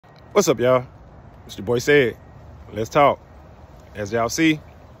What's up, y'all? It's your boy Said. Let's talk. As y'all see,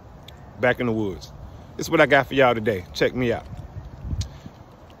 back in the woods. This is what I got for y'all today. Check me out.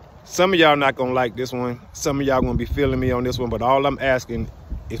 Some of y'all not gonna like this one. Some of y'all gonna be feeling me on this one, but all I'm asking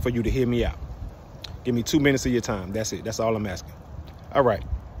is for you to hear me out. Give me 2 minutes of your time. That's it. That's all I'm asking. All right.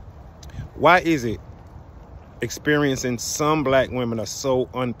 Why is it experiencing some black women are so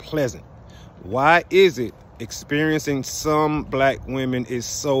unpleasant? Why is it experiencing some black women is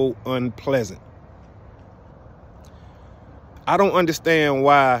so unpleasant? I don't understand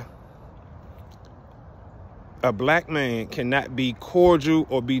why a black man cannot be cordial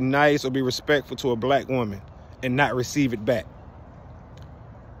or be nice or be respectful to a black woman and not receive it back.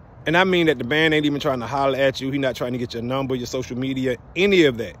 And I mean that the man ain't even trying to holler at you. He's not trying to get your number, your social media, any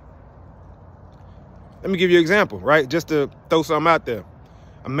of that. Let me give you an example, right? Just to throw something out there.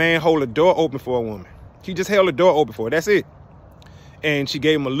 A man hold a door open for a woman. He just held a door open for her. That's it. And she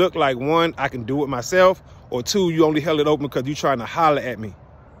gave him a look like, one, I can do it myself, or two, you only held it open because you trying to holler at me.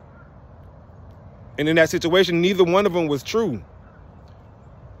 And in that situation, neither one of them was true.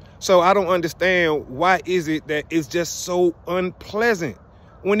 So I don't understand, why is it that it's just so unpleasant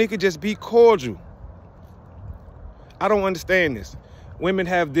when it could just be cordial? I don't understand this. Women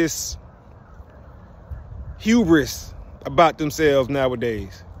have this hubris about themselves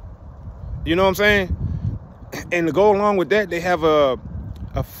nowadays. You know what I'm saying? And to go along with that, they have a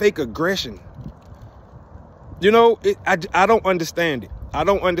fake aggression. You know, I don't understand it. I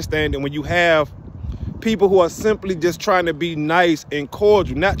don't understand it when you have people who are simply just trying to be nice and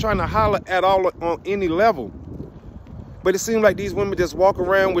cordial, not trying to holler at all on any level. But it seems like these women just walk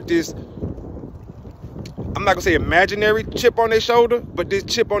around with this, I'm not gonna say imaginary chip on their shoulder, but this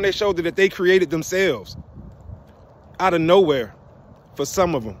chip on their shoulder that they created themselves out of nowhere for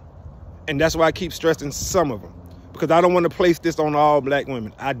some of them. And that's why I keep stressing some of them, because I don't want to place this on all black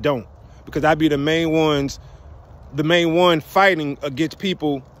women. I don't, because I'd be the main one fighting against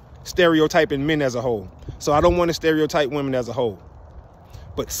people stereotyping men as a whole. So I don't want to stereotype women as a whole.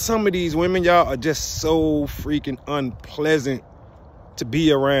 But some of these women, y'all, are just so freaking unpleasant to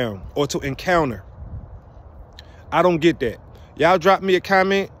be around or to encounter. I don't get that. Y'all drop me a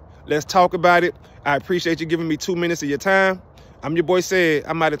comment. Let's talk about it. I appreciate you giving me 2 minutes of your time. I'm your boy Said.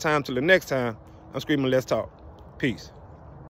 I'm out of time till the next time. I'm screaming, let's talk. Peace.